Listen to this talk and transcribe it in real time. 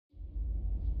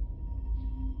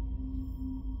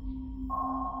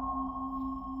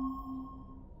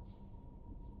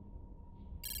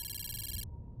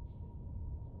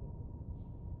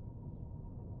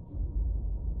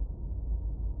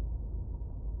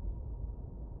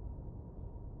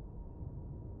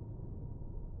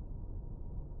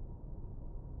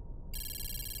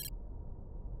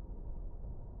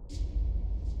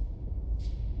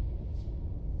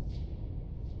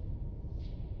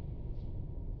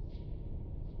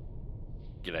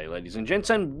G'day ladies and gents,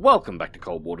 and welcome back to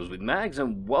Cold Waters with Mags,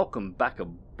 and welcome back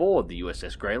aboard the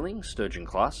USS Grayling, Sturgeon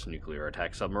class nuclear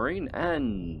attack submarine,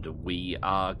 and we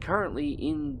are currently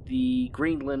in the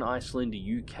Greenland, Iceland,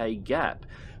 UK gap.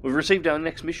 We've received our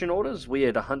next mission orders. We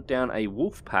are to hunt down a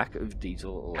Wolfpack of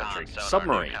diesel-electric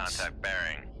submarines. Contact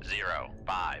bearing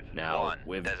 051. Now,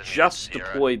 we've just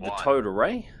deployed the towed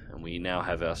array, and we now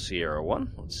have our Sierra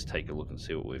 1. Let's take a look and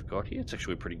see what we've got here. It's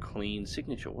actually a pretty clean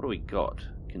signature. What do we got?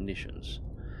 Conditions.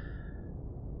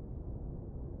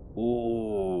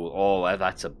 Oh,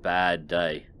 that's a bad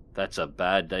day. That's a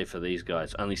bad day for these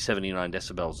guys. Only 79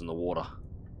 decibels in the water.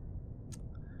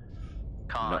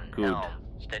 Not good.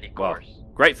 Steady course.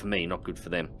 Well, great for me, not good for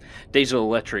them. Diesel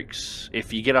electrics,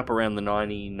 if you get up around the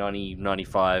 90,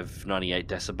 95, 98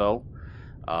 decibel,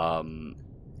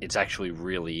 it's actually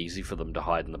really easy for them to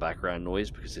hide in the background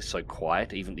noise because they're so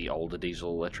quiet. Even the older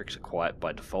diesel electrics are quiet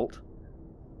by default.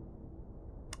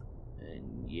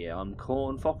 Yeah, I'm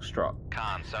calling Foxtrot.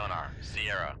 Con sonar,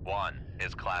 Sierra 1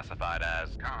 is classified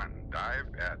as Con, dive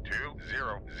at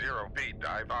 200 feet,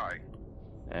 dive I.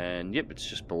 And yep, it's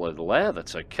just below the layer.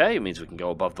 That's okay. It means we can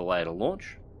go above the layer to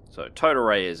launch. So towed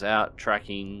array is out,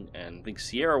 tracking, and I think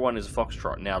Sierra 1 is a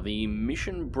Foxtrot. Now, the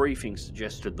mission briefing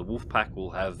suggested the Wolfpack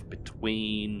will have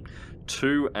between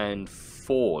 2 and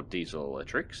 4 diesel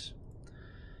electrics.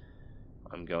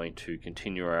 I'm going to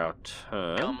continue our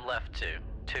turn. Come left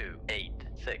 228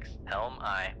 helm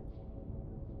I.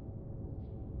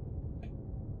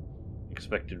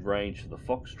 Expected range for the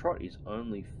Foxtrot is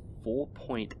only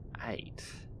 4.8.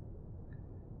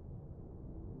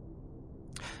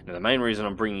 Now the main reason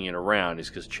I'm bringing it around is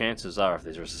because chances are if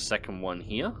there's a second one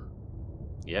here,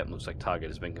 yep, looks like target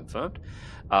has been confirmed.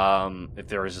 If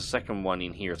there is a second one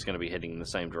in here, it's going to be heading in the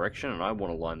same direction, and I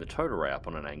want to line the towed array up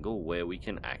on an angle where we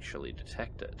can actually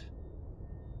detect it.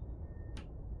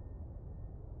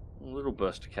 A little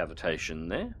burst of cavitation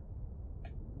there.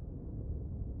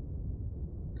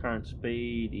 Current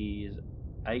speed is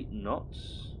 8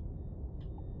 knots.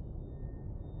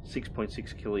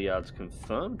 6.6 kiloyards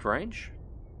confirmed range.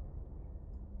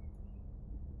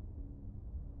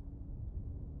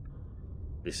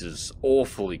 This is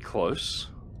awfully close.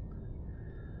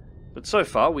 But so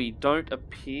far we don't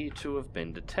appear to have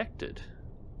been detected.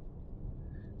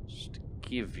 Just to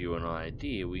give you an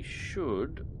idea, we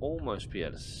should almost be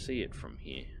able to see it from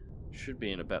here. Should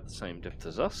be in about the same depth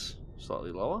as us,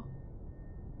 slightly lower.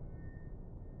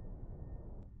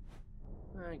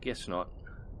 I guess not.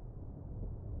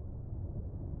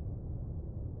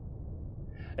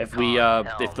 If we,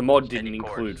 if the mod didn't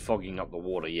include fogging up the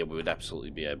water, yeah, we would absolutely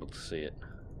be able to see it.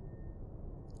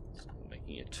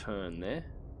 Making a turn there.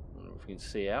 I don't know if we can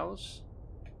see ours.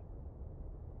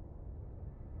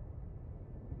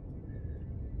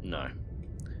 No.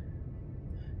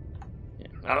 Yeah.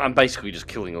 I'm basically just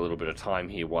killing a little bit of time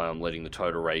here while I'm letting the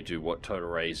towed array do what towed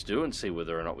arrays do and see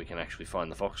whether or not we can actually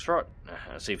find the Foxtrot.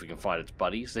 See if we can find its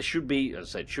buddies. There should be, as I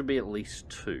said, should be at least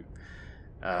 2.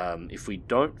 If we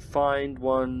don't find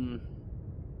one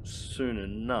soon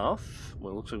enough,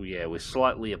 well, it looks like, yeah, we're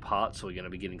slightly apart, so we're going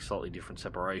to be getting slightly different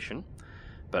separation.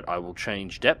 But I will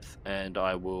change depth, and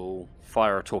I will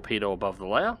fire a torpedo above the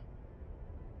layer.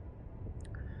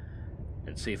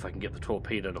 And see if I can get the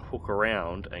torpedo to hook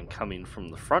around and come in from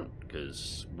the front,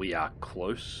 because we are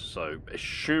close. So,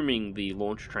 assuming the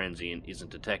launch transient isn't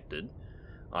detected,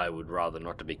 I would rather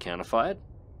not to be counterfired.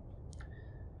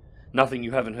 Nothing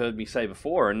you haven't heard me say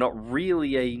before, and not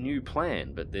really a new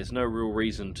plan, but there's no real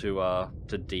reason to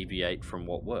deviate from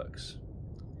what works.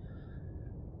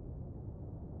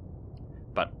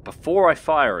 But before I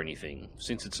fire anything,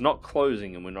 since it's not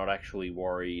closing and we're not actually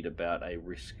worried about a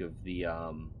risk of the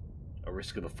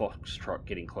Foxtrot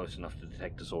getting close enough to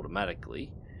detect us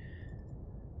automatically,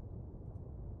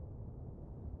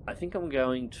 I think I'm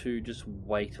going to just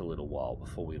wait a little while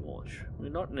before we launch. We're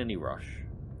not in any rush.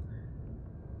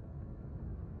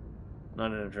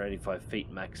 985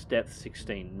 feet max depth,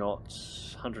 16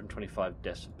 knots, 125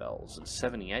 decibels, and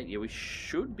 78. Yeah, we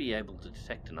should be able to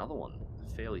detect another one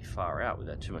fairly far out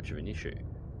without too much of an issue.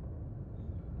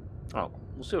 Oh,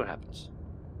 we'll see what happens.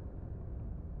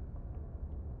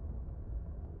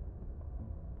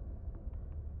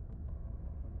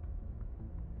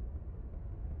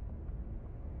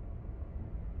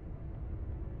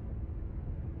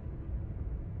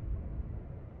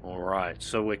 Alright,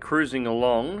 so we're cruising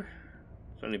along.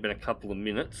 It's only been a couple of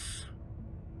minutes.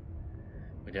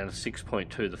 We're down to 6.2,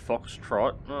 the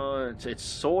Foxtrot. It's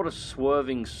sort of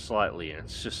swerving slightly, and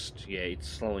it's just, yeah, it's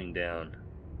slowing down.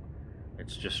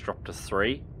 It's just dropped to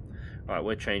 3. Alright,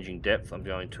 we're changing depth. I'm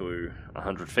going to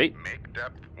 100 feet. Make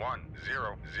depth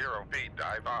 100 feet,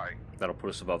 dive I. That'll put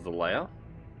us above the layer.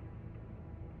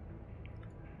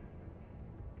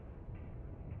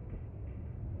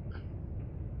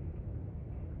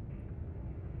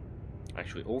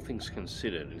 Actually, all things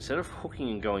considered, instead of hooking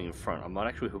and going in front, I might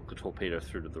actually hook the torpedo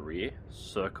through to the rear,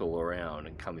 circle around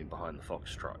and come in behind the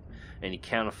Foxtrot. Any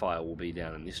counterfire will be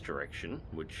down in this direction,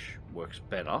 which works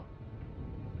better.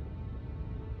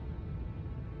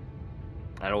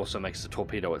 And also makes the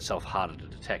torpedo itself harder to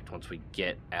detect once we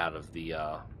get out of the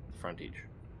frontage.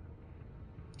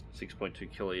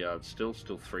 6.2 kiloyards still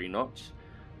 3 knots.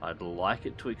 I'd like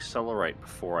it to accelerate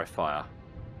before I fire.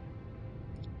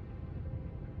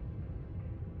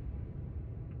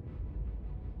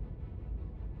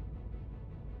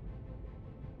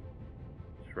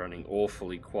 It's running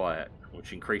awfully quiet,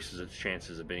 which increases its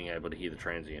chances of being able to hear the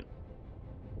transient.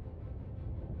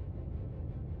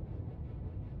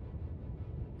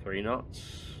 3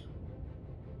 knots.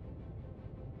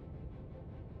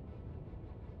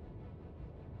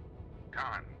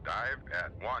 Con, dive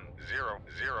at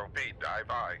 100 feet, dive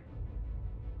I.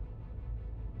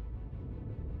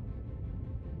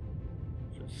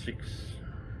 So 6.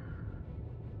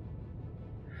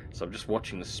 So I'm just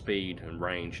watching the speed and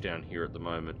range down here at the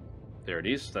moment. There it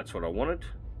is, that's what I wanted.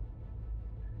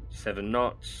 7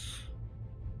 knots.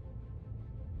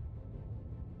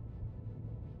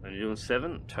 Only doing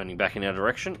 7, turning back in our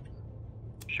direction.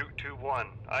 Shoot 2-1,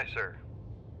 aye sir.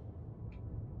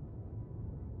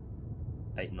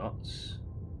 8 knots.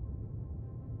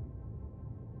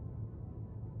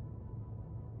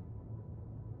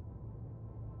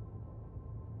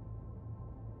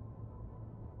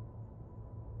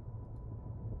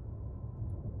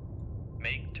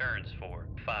 Make turns for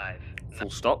 5. Full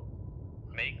stop.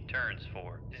 Make turns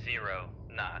for 0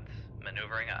 knots.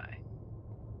 Maneuvering aye.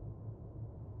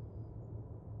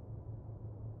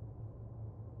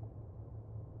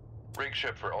 Rig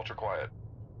ship for ultra quiet.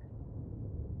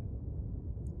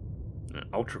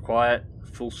 Ultra quiet,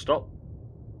 full stop.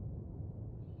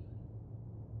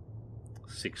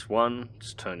 6-1,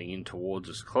 it's turning in towards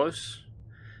us close.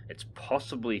 It's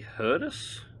possibly heard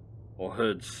us, or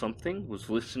heard something, was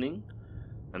listening,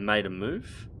 and made a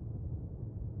move.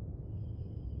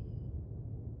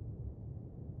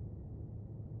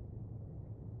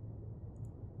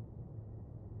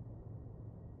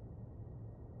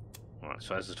 Alright,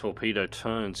 so as the torpedo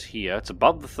turns here, it's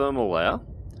above the thermal layer,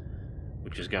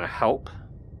 which is going to help.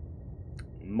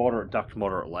 Moderate duct,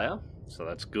 moderate layer, so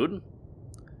that's good.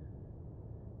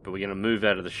 But we're going to move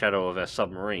out of the shadow of our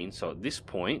submarine, so at this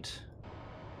point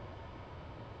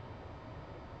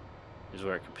is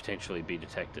where it could potentially be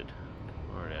detected.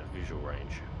 We're out of visual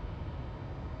range.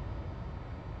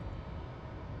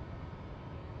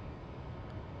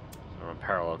 So we're on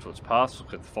parallel to its path.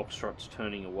 Look at the Foxtrot's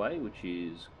turning away, which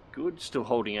is good. Still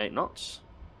holding 8 knots.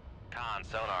 Con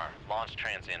sonar, launch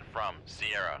transient from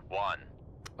Sierra 1.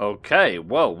 Okay,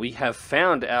 well, we have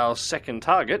found our second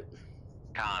target.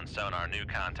 Con sonar, new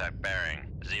contact bearing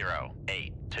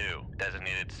 082,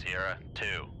 designated Sierra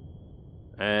 2.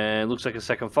 And looks like a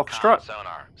second Con Foxtrot.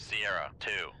 sonar, Sierra 2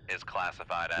 is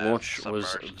classified as Launch was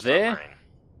submerged there. submarine.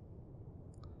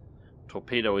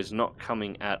 Torpedo is not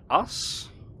coming at us.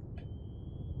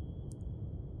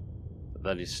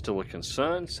 That is still a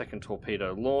concern. Second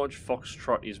torpedo launch.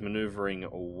 Foxtrot is maneuvering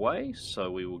away,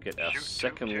 so we will get our Shoot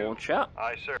second 2-2. launch out.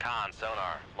 Aye sir. Con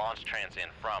sonar, launch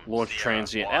transient from Launch Sierra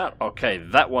transient 1. out. Okay,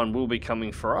 that one will be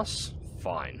coming for us.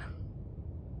 Fine.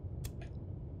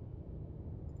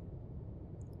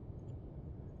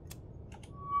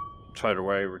 Towed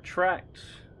retract.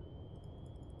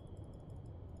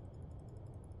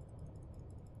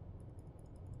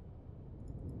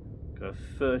 Go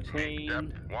 13.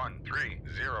 Depth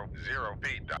 130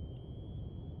 feet, dive.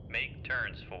 Make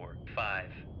turns for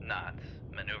 5 knots.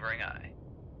 Maneuvering aye.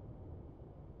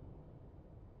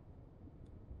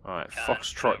 Alright, Con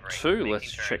Foxtrot maneuvering, 2. making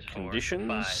Let's check turns for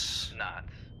conditions. 5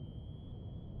 knots.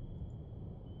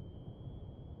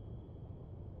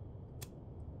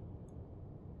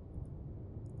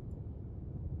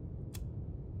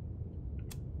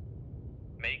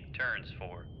 Make turns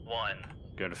for 1.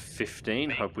 Go to 15.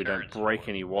 Make Hope we don't turns break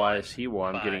for any wires 1, here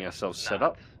while I'm getting 5 ourselves set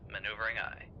knots. up. Maneuvering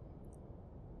aye.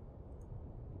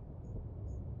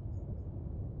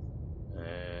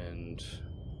 And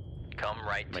Come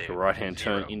right make to a right-hand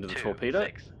turn 026, into the torpedo.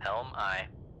 helm aye.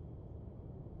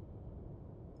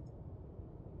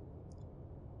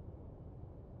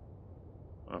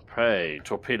 Okay,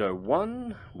 torpedo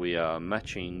 1. We are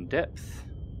matching depth.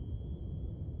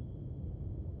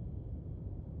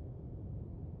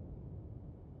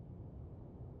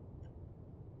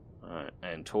 Alright,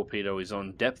 and torpedo is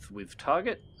on depth with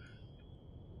target.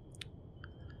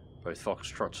 Both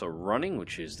Foxtrots are running,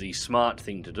 which is the smart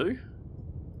thing to do.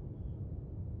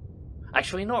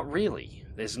 Actually, not really.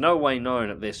 There's no way known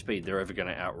at their speed they're ever going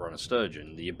to outrun a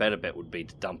Sturgeon. Your better bet would be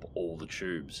to dump all the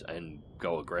tubes and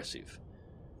go aggressive.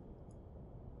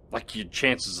 Like, your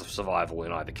chances of survival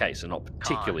in either case are not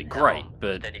particularly great,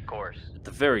 but Steady course. at the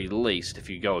very least, if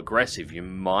you go aggressive, you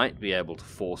might be able to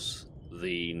force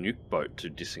the nuke boat to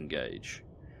disengage.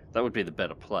 That would be the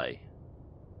better play.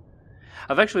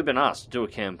 I've actually been asked to do a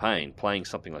campaign playing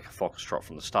something like a Foxtrot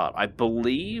from the start. I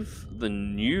believe the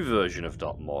new version of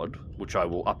 .mod, which I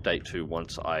will update to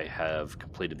once I have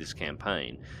completed this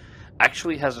campaign,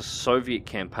 actually has a Soviet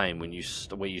campaign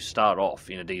where you start off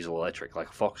in a diesel electric like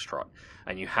a Foxtrot,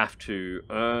 and you have to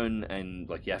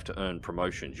earn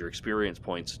promotions. Your experience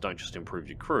points don't just improve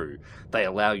your crew; they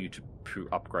allow you to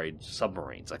upgrade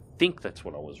submarines. I think that's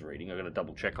what I was reading. I'm going to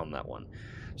double check on that one.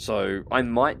 So I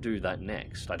might do that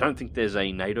next. I don't think there's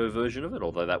a NATO version of it,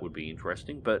 although that would be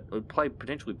interesting. But I'd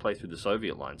potentially play through the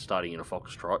Soviet line, starting in a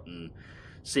Foxtrot and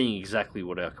seeing exactly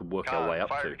what I could work our way up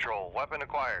fire to. control, weapon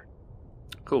acquired.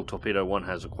 Cool. Torpedo 1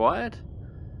 has acquired.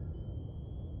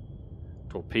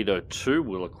 Torpedo 2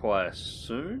 will acquire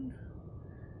soon.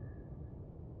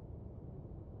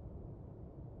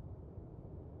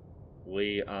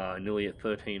 We are nearly at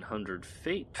 1,300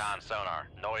 feet. Con sonar,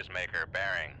 noisemaker,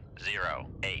 bearing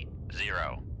 080.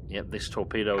 Yep, this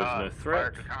torpedo is no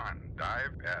threat. Con,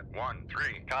 dive at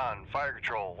 13. Con, fire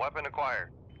control, weapon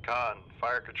acquired. Con,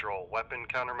 fire control, weapon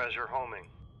countermeasure homing.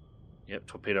 Yep,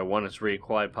 Torpedo 1 has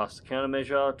reacquired past the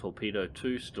countermeasure. Torpedo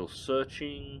 2 still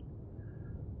searching.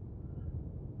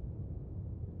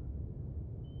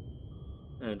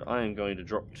 And I am going to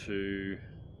drop to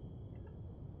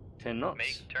 10 knots.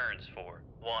 Make turns for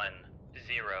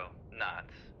 10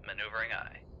 knots. Maneuvering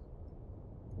I.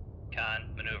 Con,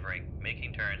 maneuvering.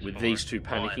 Making turns With for these two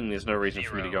panicking, there's no reason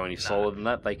for me to go any slower than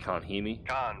that. They can't hear me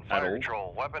Con, at fire all.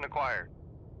 control, weapon acquired.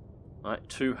 Alright,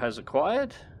 2 has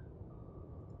acquired.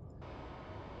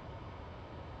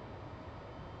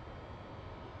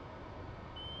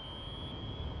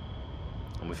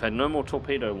 And we've had no more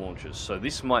torpedo launches, so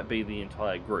this might be the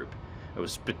entire group. It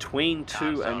was between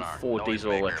 2 and 4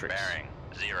 diesel electrics. Bearing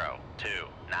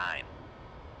 029.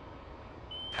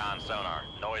 Con sonar,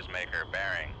 noisemaker,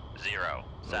 bearing 079.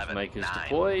 Noisemaker's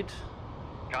deployed.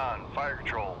 Con, fire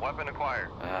control, weapon acquired.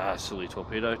 Ah, silly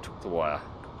torpedo, took the wire.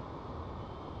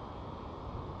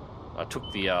 I took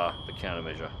the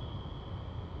countermeasure.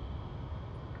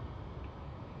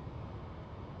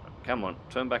 Come on,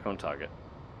 turn back on target.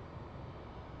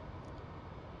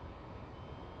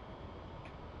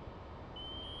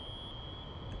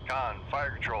 Con,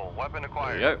 fire control, weapon There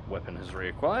acquired. we go, weapon has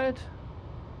reacquired.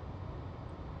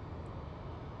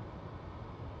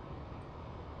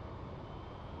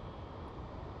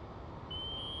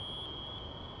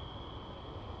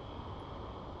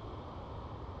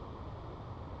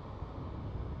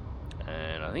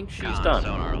 And I think she's Con done.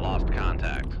 sonar lost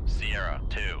contact. Sierra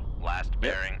 2, last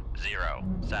bearing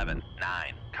 079.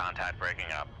 Contact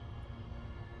breaking up.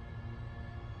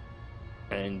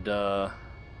 And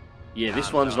yeah, this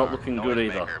Con one's not sonar, looking good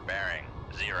either. noisemaker, bearing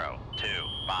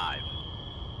 025.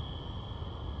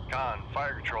 Con,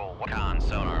 fire control, Con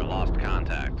sonar lost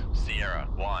contact. Sierra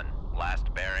 1,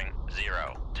 last bearing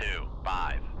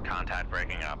 025. Contact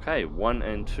breaking up. Okay, 1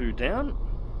 and 2 down.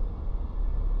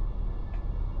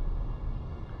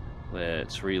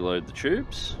 Let's reload the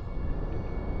tubes.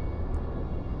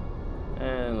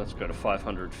 And let's go to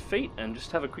 500 feet and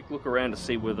just have a quick look around to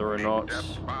see whether or not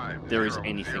there is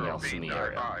anything else in the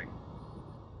area.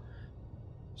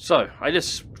 So, I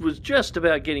was just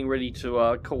about getting ready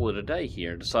to call it a day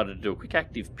here and decided to do a quick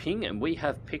active ping, and we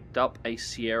have picked up a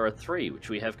Sierra 3, which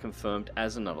we have confirmed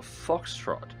as another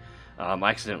Foxtrot. I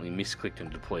accidentally misclicked and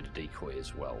deployed a decoy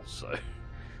as well, so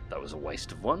that was a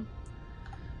waste of one.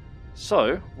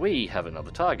 So, we have another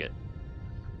target.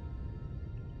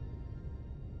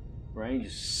 Range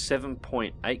is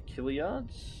 7.8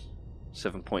 kiloyards.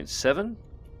 7.7.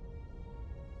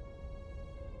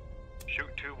 shoot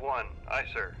 2-1. Aye,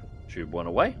 sir. Tube 1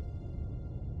 away.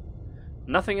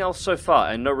 Nothing else so far,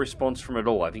 and no response from it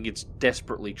all. I think it's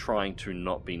desperately trying to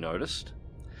not be noticed.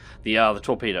 The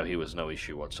torpedo here was no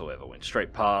issue whatsoever. Went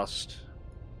straight past.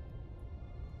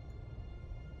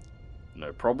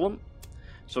 No problem.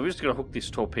 So we're just going to hook this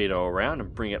torpedo around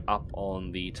and bring it up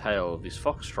on the tail of this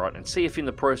Foxtrot and see if in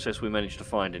the process we manage to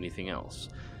find anything else.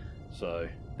 So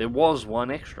there was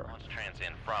one extra. Launch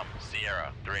transient from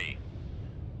Sierra 3.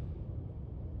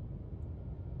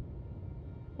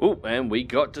 Oh, and we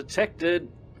got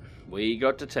detected. We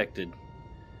got detected.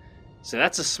 So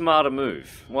that's a smarter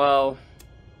move. Well,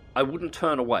 I wouldn't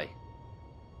turn away.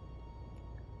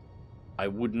 I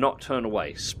would not turn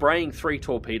away. Spraying 3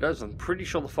 torpedoes, I'm pretty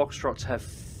sure the Foxtrots have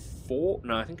 4.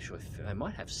 No, I think they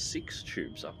might have 6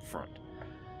 tubes up front.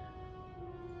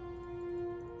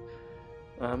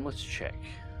 Let's check.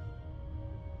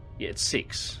 Yeah, it's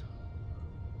 6.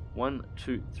 1,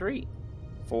 2, 3,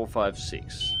 4, 5,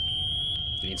 6.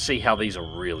 You can see how these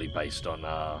are really based on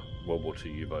World War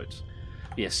II U-boats.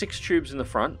 Yeah, 6 tubes in the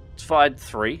front. It's fired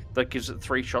 3. That gives it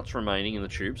 3 shots remaining in the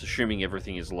tubes, assuming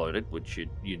everything is loaded, which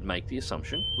you'd make the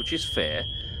assumption, which is fair.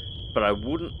 But I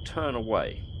wouldn't turn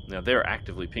away. Now they're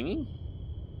actively pinging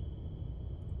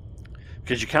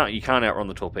because you can't outrun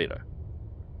the torpedo.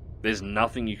 There's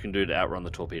nothing you can do to outrun the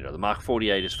torpedo. The Mark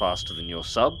 48 is faster than your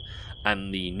sub,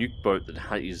 and the nuke boat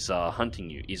that is hunting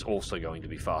you is also going to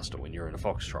be faster when you're in a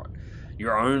Foxtrot.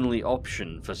 Your only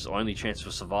only chance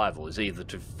for survival is either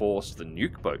to force the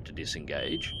nuke boat to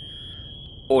disengage,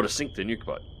 or to sink the nuke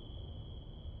boat.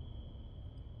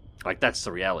 Like, that's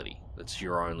the reality. That's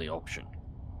your only option.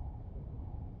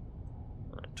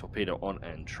 Right, torpedo on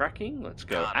and tracking. Let's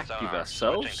go active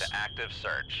ourselves. Switching to active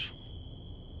search.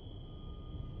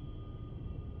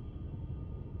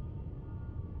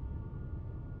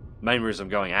 Main reason I'm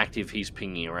going active, he's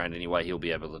pinging around anyway, he'll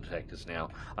be able to detect us now.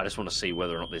 I just want to see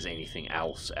whether or not there's anything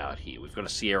else out here. We've got a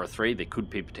Sierra 3, there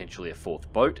could be potentially a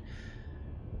 4th boat.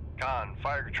 Con,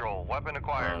 fire control, weapon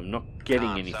acquired. I'm not getting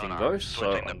anything though,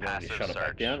 so I'm going to shut it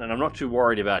back down. And I'm not too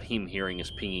worried about him hearing us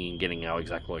pinging and getting our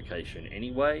exact location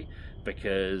anyway,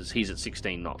 because he's at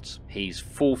 16 knots. He's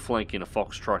full flank in a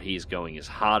Foxtrot, he's going as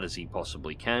hard as he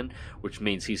possibly can, which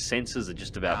means his sensors are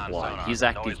just about blind. His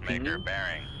active pinging,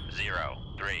 bearing 0,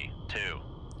 3, 2.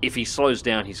 If he slows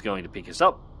down, he's going to pick us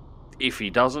up. If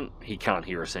he doesn't, he can't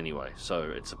hear us anyway. So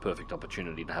it's a perfect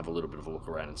opportunity to have a little bit of a look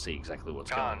around and see exactly what's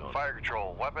going on. Fire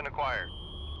control, weapon acquired.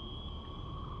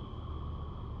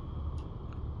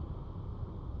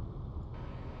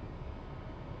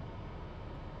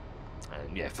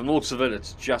 And yeah, from the looks of it,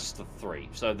 it's just the 3.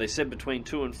 So they said between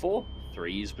 2 and 4.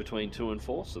 3 is between 2 and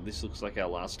 4, so this looks like our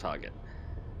last target.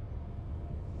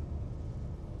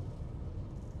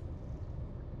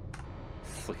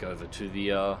 Flick over to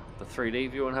the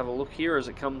 3D view and have a look here as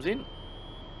it comes in.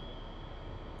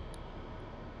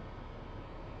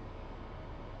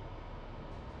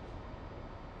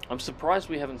 I'm surprised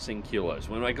we haven't seen kilos.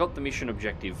 When I got the mission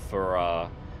objective for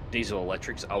diesel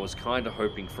electrics, I was kind of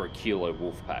hoping for a kilo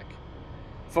Wolfpack.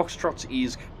 Foxtrots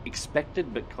is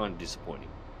expected, but kind of disappointing.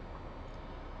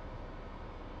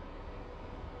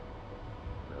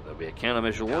 Now, there'll be a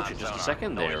countermeasure launch in just a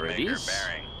second. There it is.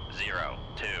 Bearing 0,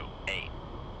 2, 8.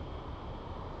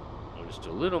 We'll just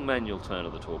do a little manual turn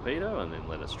of the torpedo and then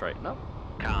let it straighten up.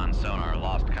 Con sonar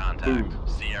lost contact. Boom.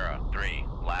 Sierra 3,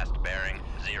 last bearing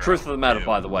 0. Truth of the matter, 2,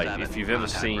 by the way, 7, if you've ever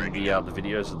seen the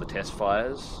videos of the test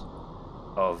fires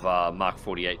of Mark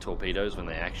 48 torpedoes when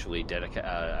they actually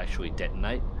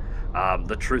detonate,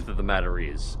 the truth of the matter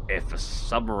is, if a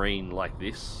submarine like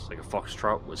this, like a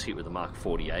Foxtrot, was hit with a Mark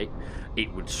 48,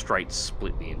 it would straight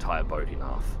split the entire boat in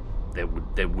half. There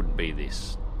wouldn't be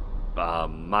this.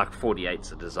 Mark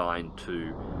 48s are designed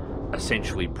to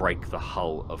essentially break the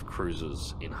hull of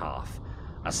cruisers in half.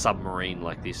 A submarine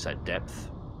like this at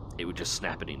depth, it would just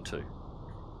snap it in two.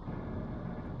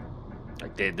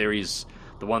 Like there is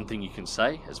the one thing you can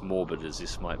say, as morbid as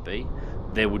this might be,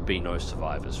 there would be no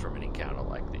survivors from an encounter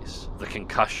like this. The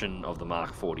concussion of the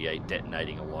Mark 48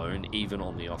 detonating alone, even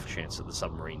on the off chance that the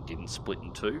submarine didn't split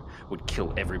in two, would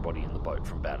kill everybody in the boat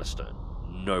from bow to stern.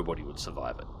 Nobody would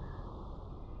survive it.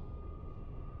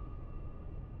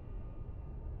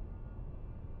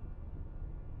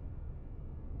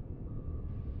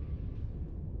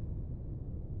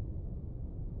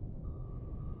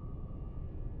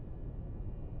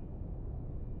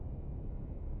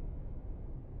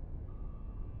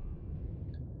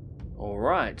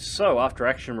 Alright, so after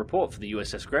action report for the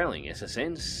USS Growling,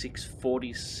 SSN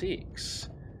 646.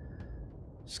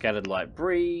 Scattered light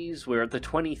breeze. We're at the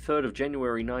 23rd of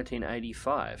January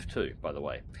 1985 too, by the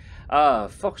way.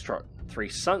 Foxtrot, 3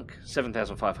 sunk,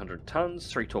 7,500 tons,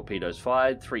 3 torpedoes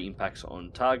fired, 3 impacts on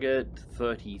target,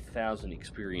 30,000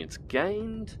 experience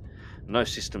gained, no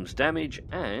systems damage,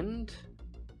 and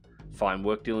fine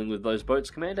work dealing with those boats,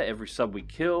 Commander. Every sub we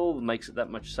kill makes it that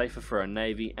much safer for our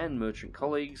Navy and merchant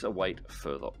colleagues. Await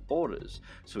further orders.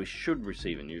 So we should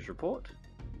receive a news report.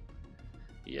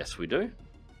 Yes, we do.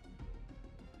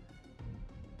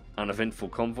 Uneventful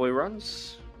convoy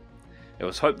runs. It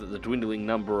was hoped that the dwindling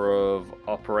number of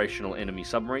operational enemy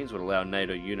submarines would allow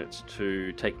NATO units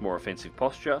to take more offensive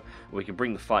posture. We can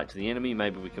bring the fight to the enemy.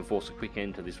 Maybe we can force a quick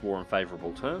end to this war on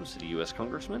favourable terms, to the US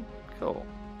Congressman. Cool.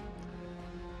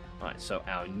 Alright, so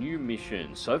our new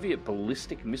mission. Soviet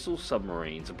ballistic missile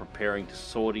submarines are preparing to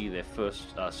sortie to their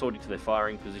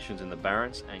firing positions in the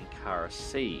Barents and Kara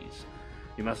Seas.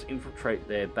 You must infiltrate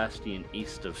their bastion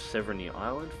east of Sovremenny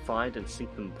Island, find and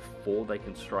sink them before they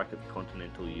can strike at the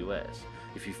continental US.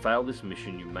 If you fail this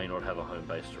mission, you may not have a home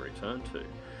base to return to.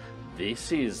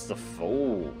 This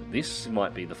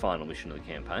might be the final mission of the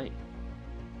campaign.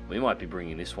 We might be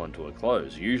bringing this one to a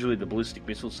close. Usually the ballistic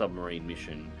missile submarine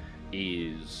mission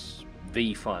is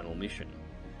the final mission.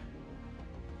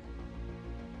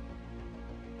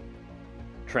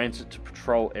 Transit to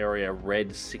patrol area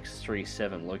Red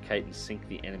 637. Locate and sink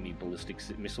the enemy ballistic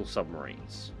missile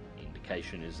submarines.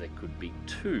 Indication is there could be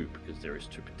 2, because there is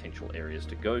 2 potential areas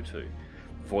to go to.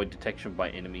 Avoid detection by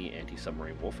enemy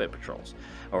anti-submarine warfare patrols.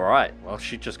 Alright, well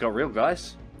shit just got real,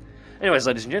 guys. Anyways,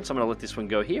 ladies and gents, I'm going to let this one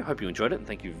go here. Hope you enjoyed it, and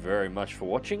thank you very much for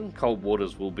watching. Cold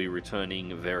Waters will be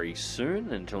returning very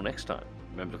soon. Until next time,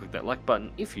 remember to click that like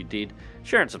button if you did,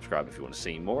 share and subscribe if you want to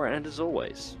see more, and as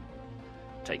always,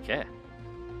 take care.